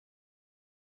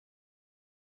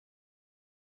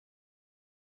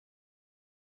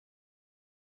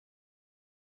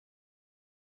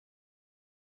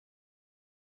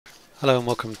Hello and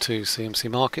welcome to CMC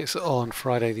Markets on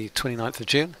Friday the 29th of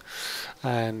June,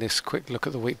 and this quick look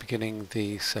at the week beginning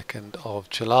the 2nd of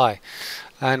July.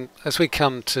 And as we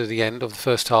come to the end of the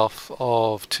first half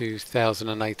of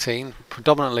 2018,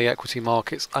 predominantly equity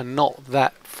markets are not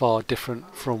that far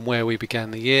different from where we began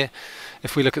the year.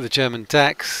 If we look at the German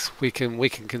DAX, we can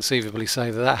conceivably say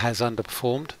that has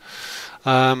underperformed.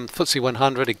 FTSE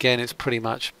 100, again, it's pretty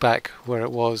much back where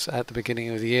it was at the beginning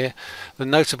of the year. The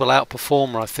notable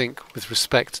outperformer, I think, with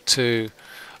respect to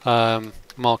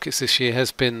markets this year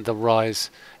has been the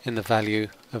rise in the value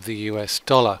of the US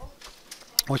dollar,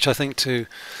 which I think to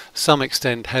some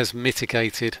extent has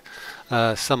mitigated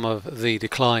some of the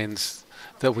declines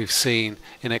that we've seen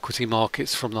in equity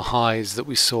markets from the highs that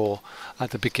we saw at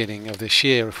the beginning of this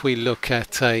year. If we look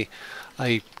at a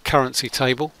currency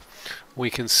table, we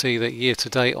can see that year to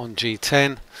date on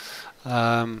G10,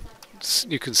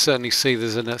 you can certainly see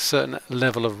there's a certain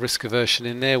level of risk aversion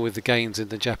in there with the gains in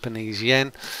the Japanese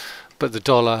yen, but the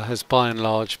dollar has by and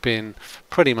large been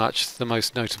pretty much the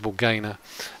most notable gainer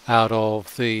out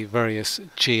of the various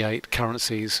G8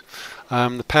 currencies.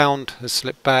 The pound has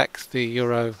slipped back, the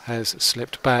euro has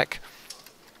slipped back,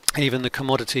 even the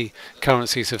commodity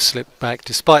currencies have slipped back,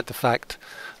 despite the fact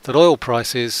that oil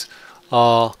prices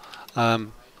are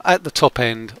at the top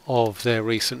end of their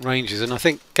recent ranges. And I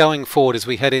think going forward, as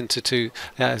we head into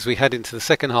the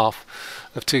second half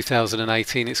of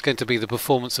 2018, it's going to be the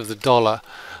performance of the dollar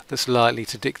that's likely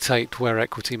to dictate where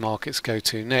equity markets go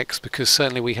to next, because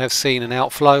certainly we have seen an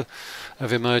outflow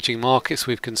of emerging markets.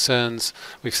 We've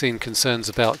seen concerns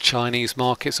about Chinese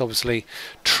markets. Obviously,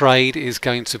 trade is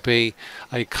going to be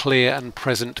a clear and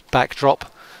present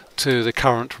backdrop to the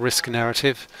current risk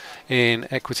narrative in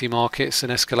equity markets.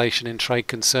 An escalation in trade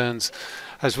concerns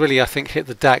has really, I think, hit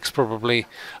the DAX probably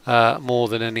more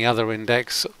than any other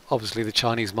index. Obviously the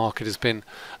Chinese market has been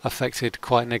affected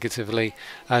quite negatively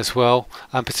as well,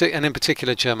 and in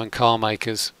particular German car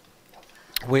makers,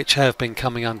 which have been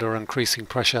coming under increasing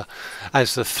pressure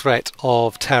as the threat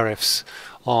of tariffs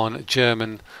on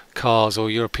German cars or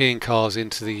European cars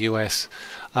into the US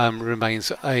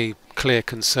remains a clear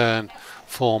concern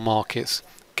for markets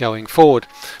going forward.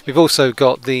 We've also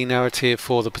got the narrative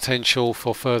for the potential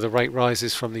for further rate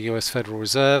rises from the US Federal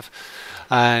Reserve,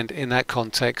 and in that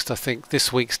context I think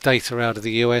this week's data out of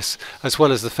the US as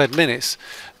well as the Fed minutes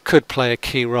could play a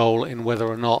key role in whether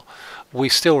or not we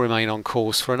still remain on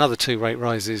course for another 2 rate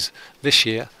rises this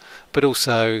year, but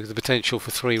also the potential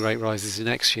for 3 rate rises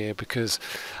next year, because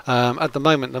at the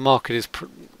moment the market is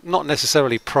not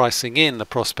necessarily pricing in the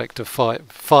prospect of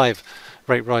five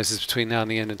rate rises between now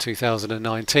and the end of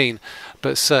 2019,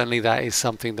 but certainly that is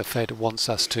something the Fed wants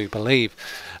us to believe.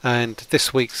 And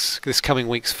this coming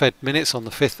week's Fed minutes on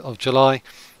the 5th of July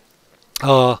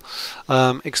are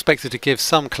expected to give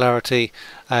some clarity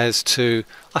as to,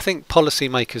 I think,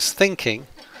 policymakers' thinking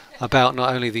about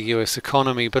not only the US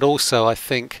economy, but also I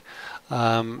think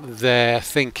their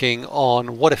thinking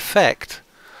on what effect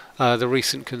the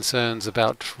recent concerns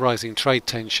about rising trade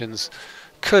tensions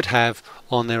could have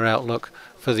on their outlook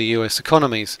for the US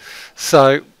economies.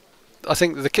 So I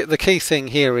think the key thing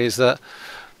here is that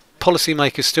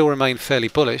policymakers still remain fairly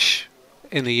bullish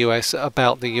in the US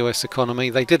about the US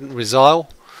economy. They didn't resile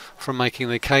from making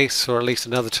the case for at least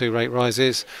another 2 rate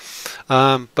rises,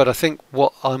 but I think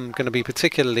what I'm going to be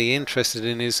particularly interested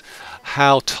in is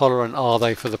how tolerant are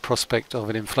they for the prospect of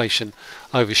an inflation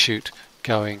overshoot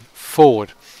going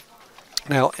forward.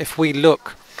 Now, if we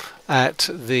look at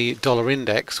the dollar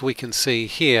index, we can see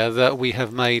here that we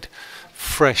have made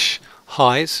fresh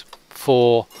highs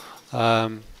for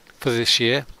this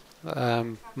year,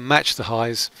 matched the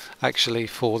highs actually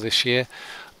for this year,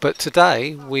 but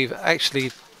today we've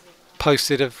actually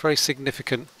posted a very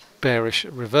significant bearish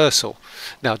reversal.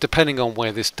 Now, depending on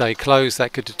where this day closed,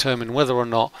 that could determine whether or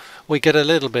not we get a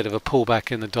little bit of a pullback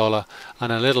in the dollar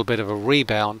and a little bit of a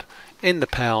rebound in the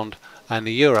pound and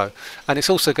the euro. And it's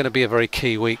also going to be a very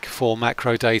key week for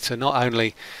macro data, not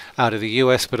only out of the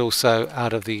US but also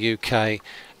out of the UK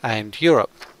and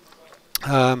Europe.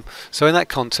 So in that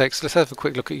context, let's have a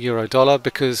quick look at euro dollar,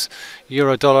 because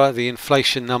euro dollar, the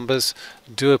inflation numbers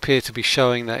do appear to be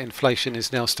showing that inflation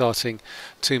is now starting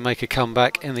to make a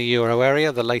comeback in the euro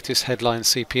area. The latest headline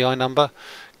CPI number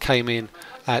came in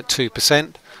at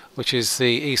 2%, which is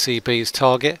the ECB's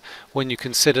target. When you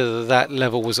consider that that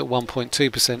level was at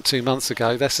 1.2% 2 months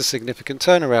ago, that's a significant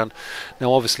turnaround.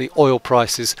 Now obviously oil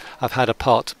prices have had a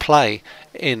part to play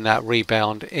in that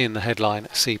rebound in the headline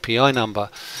CPI number,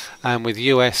 and with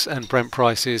US and Brent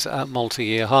prices at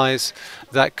multi-year highs,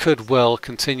 that could well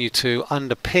continue to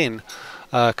underpin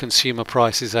consumer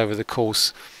prices over the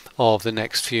course of the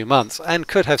next few months, and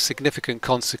could have significant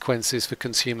consequences for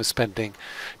consumer spending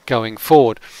going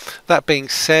forward. That being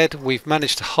said, we've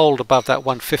managed to hold above that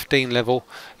 115 level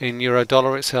in euro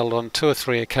dollar. It's held on 2 or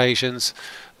 3 occasions.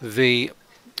 The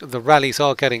rallies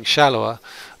are getting shallower,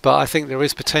 but I think there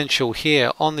is potential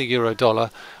here on the euro dollar,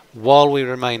 while we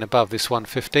remain above this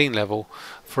 115 level,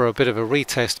 for a bit of a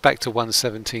retest back to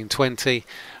 117.20,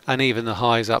 and even the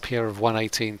highs up here of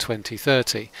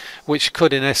 118.20.30, which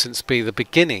could in essence be the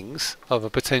beginnings of a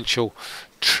potential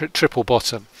triple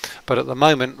bottom. But at the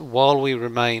moment, while we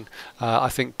remain I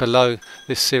think below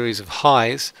this series of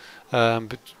highs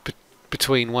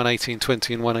between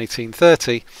 118.20 and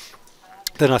 118.30,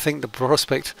 then I think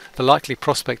the likely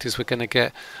prospect is we're going to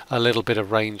get a little bit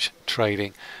of range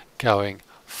trading going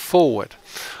forward.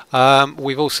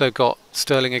 We've also got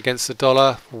sterling against the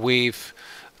dollar. We've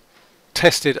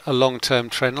tested a long-term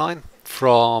trend line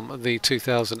from the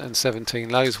 2017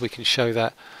 lows. We can show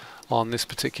that on this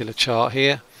particular chart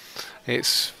here.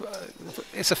 It's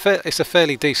a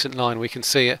fairly decent line. We can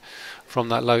see it from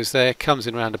that lows there. Comes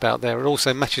in round about there. It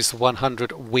also matches the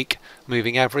 100-week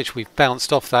moving average. We've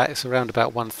bounced off that. It's around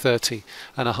about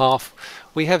 130.5.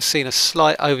 We have seen a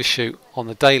slight overshoot on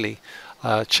the daily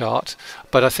chart,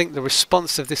 but I think the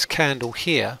response of this candle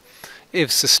here,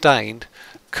 if sustained,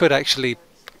 could actually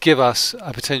give us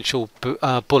a potential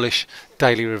bullish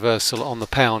daily reversal on the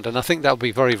pound, and I think that would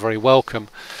be very, very welcome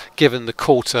given the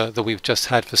quarter that we've just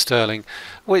had for sterling,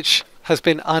 which has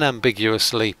been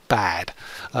unambiguously bad.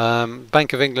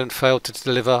 Bank of England failed to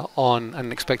deliver on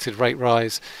an expected rate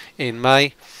rise in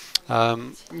May.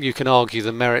 You can argue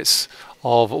the merits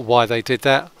of why they did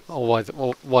that, or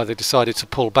why they decided to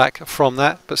pull back from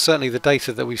that, but certainly the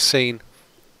data that we've seen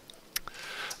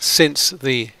since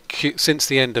the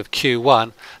end of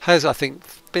Q1 has, I think,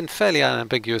 been fairly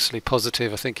unambiguously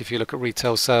positive. I think if you look at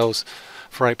retail sales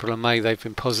for April and May, they've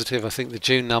been positive. I think the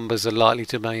June numbers are likely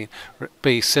to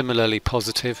be similarly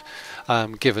positive,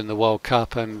 given the World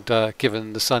Cup and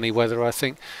given the sunny weather. I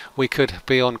think we could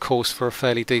be on course for a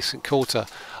fairly decent quarter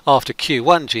after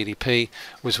Q1 GDP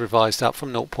was revised up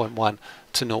from 0.1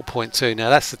 to 0.2. Now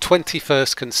that's the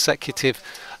 21st consecutive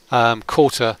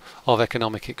quarter of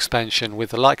economic expansion,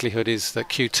 with the likelihood is that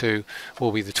Q2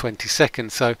 will be the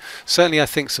 22nd. So certainly I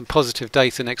think some positive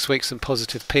data next week, some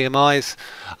positive PMIs,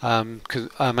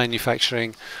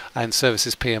 manufacturing and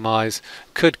services PMIs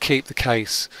could keep the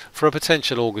case for a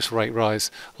potential August rate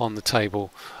rise on the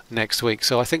table next week.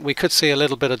 So I think we could see a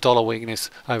little bit of dollar weakness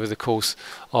over the course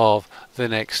of the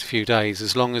next few days,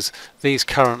 as long as these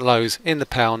current lows in the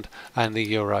pound and the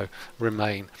euro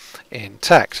remain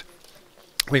intact.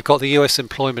 We've got the US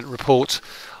employment report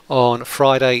on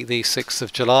Friday the 6th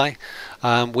of July.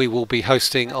 We will be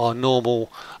hosting our normal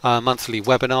monthly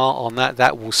webinar on that.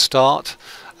 That will start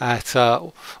at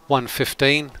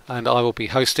 1:15 and I will be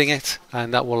hosting it,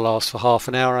 and that will last for half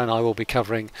an hour, and I will be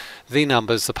covering the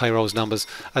numbers, the payrolls numbers,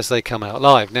 as they come out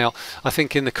live. Now I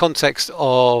think in the context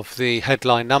of the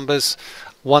headline numbers,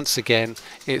 once again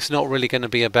it's not really going to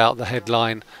be about the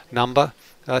headline number.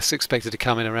 It's expected to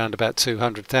come in around about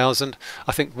 200,000.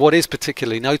 I think what is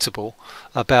particularly notable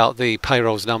about the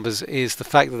payrolls numbers is the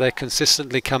fact that they're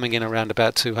consistently coming in around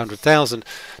about 200,000,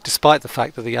 despite the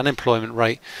fact that the unemployment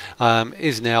rate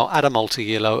is now at a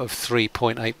multi-year low of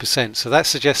 3.8%. So that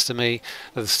suggests to me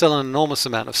that there's still an enormous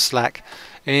amount of slack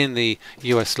in the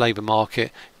US labour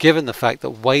market, given the fact that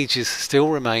wages still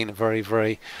remain very,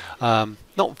 very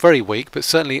not very weak, but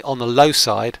certainly on the low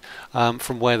side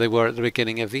from where they were at the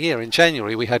beginning of the year. In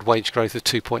January we had wage growth of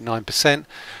 2.9%.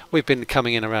 We've been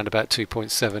coming in around about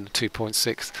 2.7,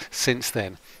 2.6 since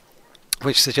then,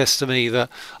 which suggests to me that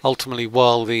ultimately,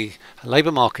 while the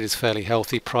labour market is fairly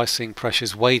healthy, pricing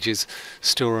pressures, wages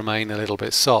still remain a little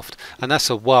bit soft, and that's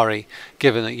a worry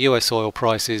given that US oil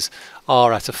prices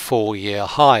are at a 4-year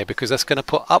high, because that's going to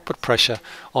put upward pressure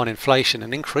on inflation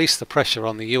and increase the pressure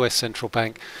on the US central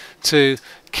bank to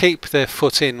keep their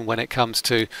foot in when it comes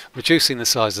to reducing the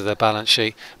size of their balance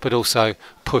sheet, but also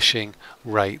pushing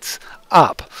rates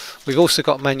up. We've also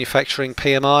got manufacturing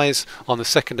PMIs on the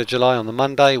 2nd of July on the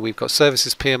Monday. We've got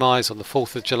services PMIs on the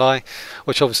 4th of July,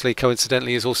 which obviously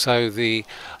coincidentally is also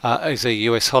is a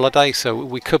US holiday, so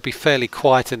we could be fairly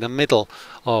quiet in the middle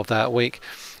of that week.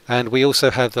 And we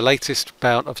also have the latest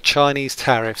bout of Chinese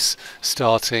tariffs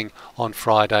starting on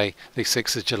Friday the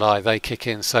 6th of July. They kick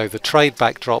in, so the trade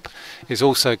backdrop is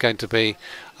also going to be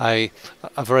a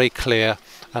very clear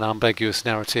and ambiguous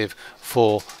narrative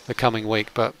for the coming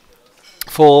week. But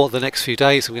For the next few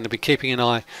days, we're going to be keeping an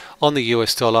eye on the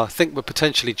US dollar. I think we're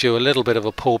potentially due a little bit of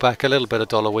a pullback, a little bit of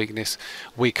dollar weakness.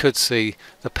 We could see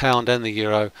the pound and the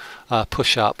euro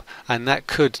push up, and that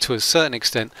could to a certain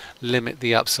extent limit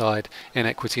the upside in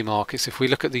equity markets. If we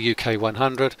look at the UK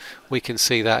 100, we can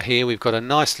see that here. We've got a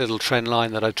nice little trend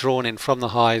line that I've drawn in from the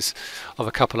highs of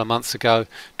a couple of months ago,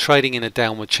 trading in a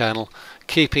downward channel,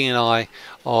 keeping an eye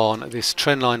on this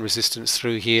trend line resistance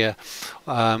through here.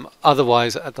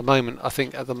 Otherwise, at the moment, I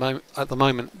think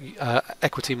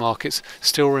equity markets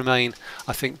still remain,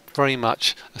 I think, very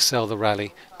much a sell the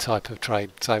rally type of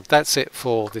trade. So that's it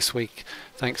for this week.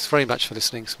 Thanks very much for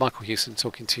listening. It's Michael Hewson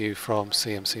talking to you from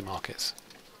CMC Markets.